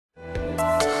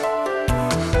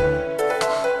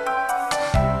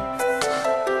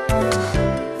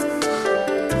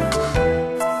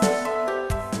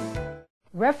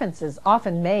Reference is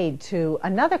often made to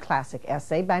another classic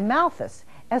essay by Malthus,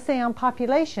 Essay on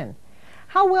Population.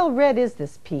 How well read is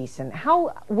this piece, and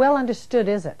how well understood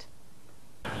is it?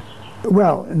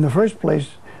 Well, in the first place,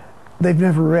 they've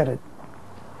never read it.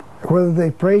 Whether they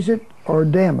praise it or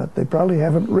damn it, they probably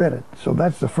haven't read it. So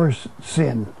that's the first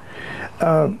sin.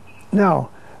 Now,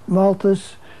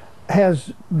 Malthus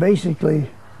has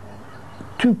basically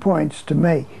 2 points to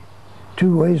make,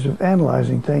 2 ways of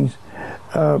analyzing things.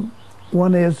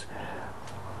 One is,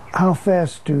 how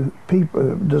fast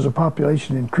does a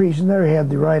population increase? And there he had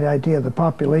the right idea. The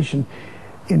population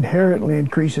inherently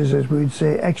increases, as we'd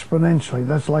say, exponentially.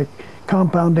 That's like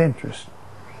compound interest.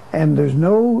 And there's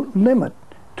no limit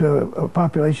to a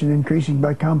population increasing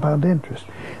by compound interest.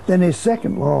 Then his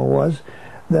second law was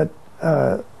that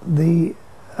the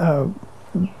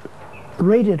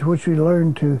rate at which we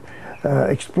learn to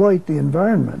exploit the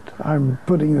environment, I'm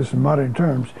putting this in modern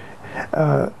terms,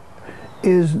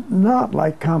 is not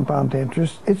like compound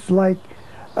interest. It's like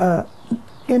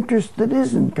interest that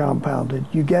isn't compounded.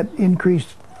 You get increased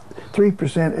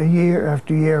 3% a year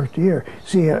after year after year.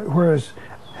 See, whereas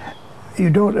you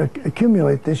don't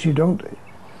accumulate this, you don't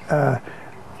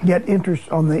get interest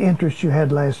on the interest you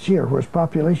had last year, whereas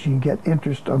population, you get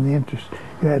interest on the interest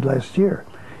you had last year.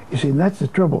 You see, and that's the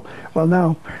trouble. Well,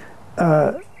 now,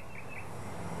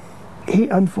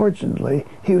 unfortunately,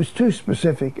 he was too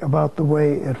specific about the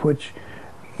way at which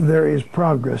there is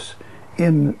progress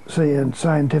in, say, in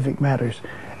scientific matters.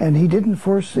 And he didn't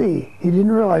foresee, he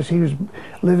didn't realize he was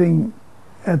living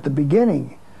at the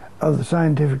beginning of the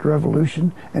scientific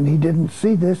revolution, and he didn't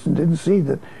see this and didn't see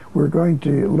that we're going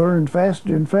to learn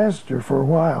faster and faster for a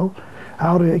while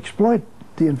how to exploit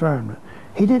the environment.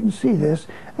 He didn't see this,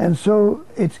 and so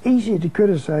it's easy to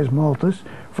criticize Malthus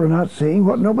for not seeing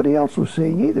what nobody else was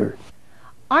seeing either.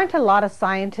 Aren't a lot of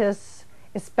scientists,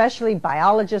 especially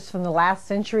biologists from the last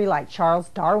century like Charles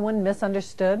Darwin,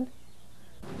 misunderstood?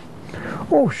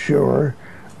 Oh, sure.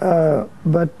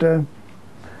 But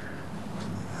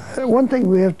one thing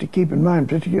we have to keep in mind,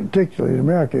 particularly in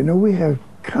America, you know, we have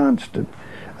constant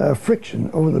friction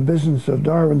over the business of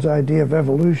Darwin's idea of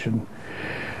evolution.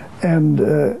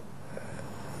 And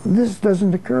this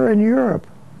doesn't occur in Europe.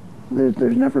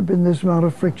 There's never been this amount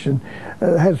of friction.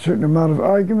 Had a certain amount of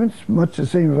arguments, much the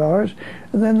same as ours,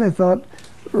 and then they thought,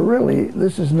 really,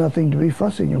 this is nothing to be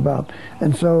fussing about.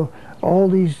 And so all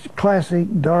these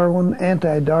classic Darwin,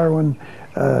 anti-Darwin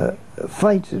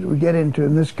fights that we get into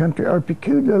in this country are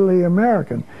peculiarly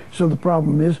American. So the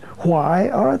problem is, why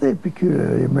are they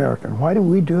peculiarly American? Why do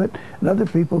we do it and other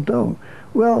people don't?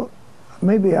 Well,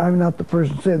 maybe I'm not the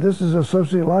person to say this is a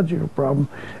sociological problem,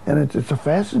 and it's a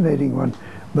fascinating one.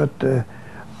 But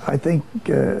I think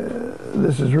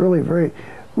this is really very,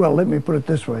 well, let me put it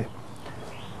this way.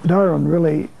 Darwin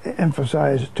really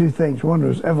emphasized 2 things. One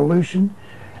was evolution,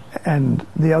 and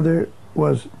the other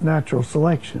was natural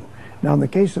selection. Now, in the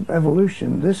case of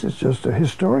evolution, this is just a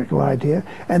historical idea,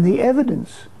 and the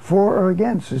evidence for or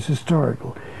against is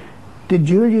historical. Did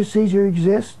Julius Caesar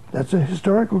exist? That's a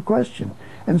historical question.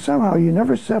 And somehow you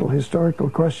never settle historical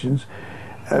questions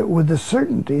with the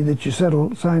certainty that you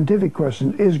settle scientific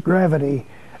questions. Is gravity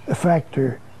a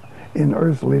factor in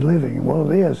earthly living?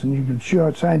 Well, it is, and you can show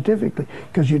it scientifically,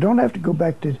 because you don't have to go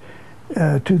back to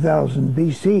 2000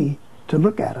 BC to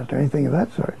look at it or anything of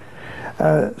that sort.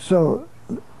 By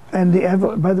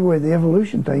the way, the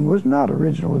evolution thing was not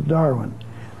original with Darwin.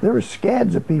 There were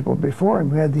scads of people before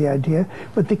him who had the idea,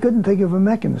 but they couldn't think of a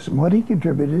mechanism. What he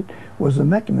contributed was the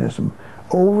mechanism: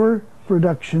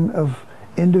 overproduction of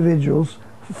individuals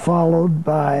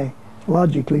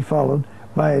logically followed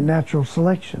by natural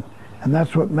selection. And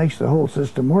that's what makes the whole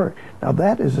system work. Now,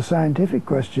 that is a scientific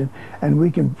question, and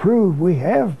we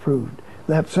have proved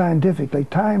that scientifically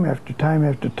time after time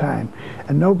after time,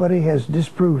 and nobody has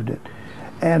disproved it.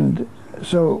 And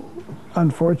so,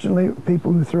 unfortunately,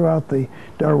 people who throw out the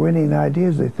Darwinian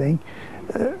ideas, they think,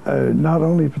 not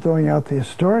only throwing out the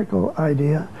historical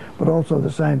idea, but also the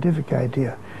scientific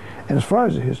idea. And as far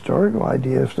as the historical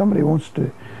idea, if somebody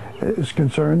is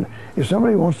concerned, if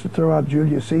somebody wants to throw out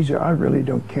Julius Caesar, I really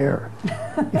don't care.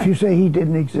 If you say he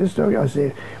didn't exist, I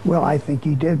say, well, I think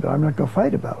he did, but I'm not going to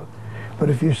fight about it. But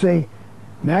if you say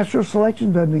natural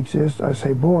selection doesn't exist, I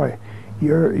say, boy,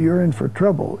 you're in for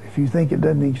trouble if you think it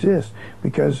doesn't exist,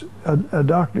 because a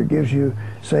doctor gives you,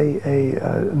 say,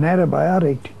 an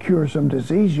antibiotic to cure some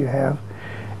disease you have,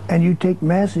 and you take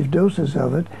massive doses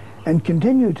of it and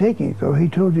continue taking it, though he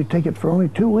told you to take it for only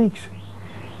 2 weeks.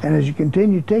 And as you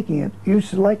continue taking it, you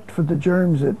select for the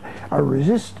germs that are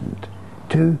resistant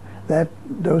to that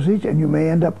dosage, and you may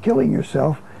end up killing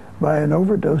yourself by an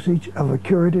overdosage of a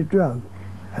curative drug.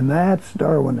 And that's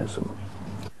Darwinism.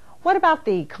 What about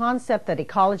the concept that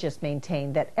ecologists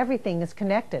maintain that everything is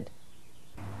connected?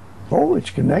 Oh,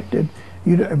 it's connected,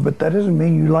 but that doesn't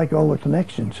mean you like all the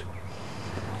connections.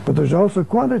 But there's also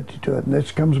quantity to it, and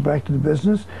this comes back to the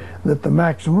business that the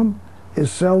maximum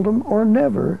is seldom or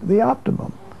never the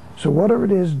optimum. So whatever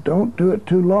it is, don't do it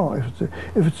too long.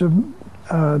 If it's a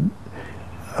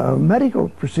medical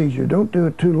procedure, don't do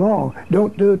it too long.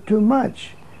 Don't do it too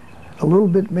much. A little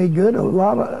bit may good, a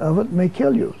lot of it may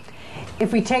kill you.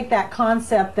 If we take that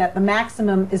concept that the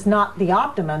maximum is not the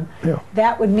optimum, Yeah.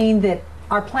 that would mean that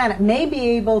our planet may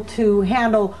be able to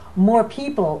handle more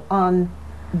people on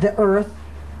the Earth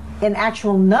in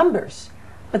actual numbers,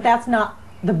 but that's not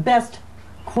the best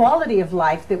quality of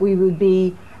life that we would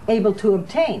be able to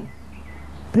obtain.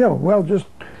 Yeah, well, just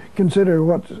consider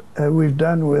what we've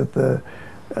done with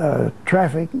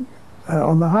traffic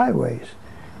on the highways.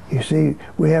 You see,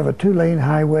 we have a 2-lane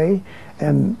highway,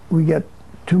 and we get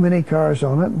too many cars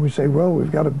on it, and we say, well,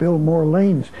 we've got to build more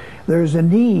lanes. There's a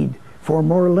need for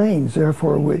more lanes,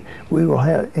 therefore we will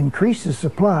increase the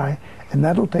supply, and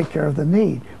that'll take care of the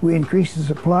need. We increase the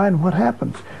supply, and what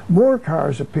happens? More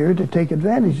cars appear to take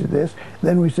advantage of this.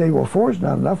 Then we say, well, 4 is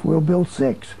not enough, we'll build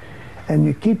 6. And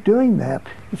you keep doing that.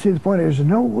 You see, the point is, there's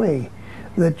no way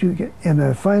that you can, in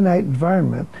a finite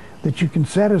environment, that you can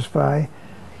satisfy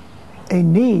a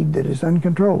need that is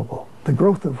uncontrollable, the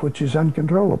growth of which is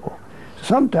uncontrollable.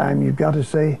 Sometime you've got to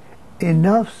say,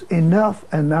 enough's enough,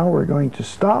 and now we're going to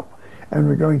stop, and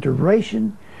we're going to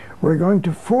ration, we're going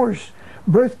to force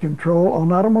birth control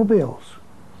on automobiles.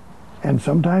 And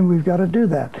sometime we've got to do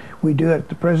that. We do it at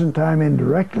the present time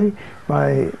indirectly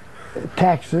by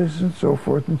taxes and so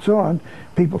forth and so on.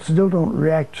 People still don't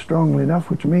react strongly enough,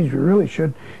 which means we really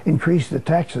should increase the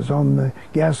taxes on the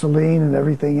gasoline and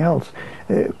everything else.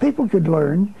 People could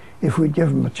learn if we'd give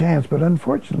them a chance, but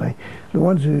unfortunately the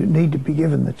ones who need to be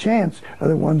given the chance are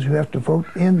the ones who have to vote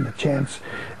in the chance,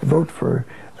 vote for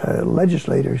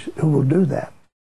legislators who will do that.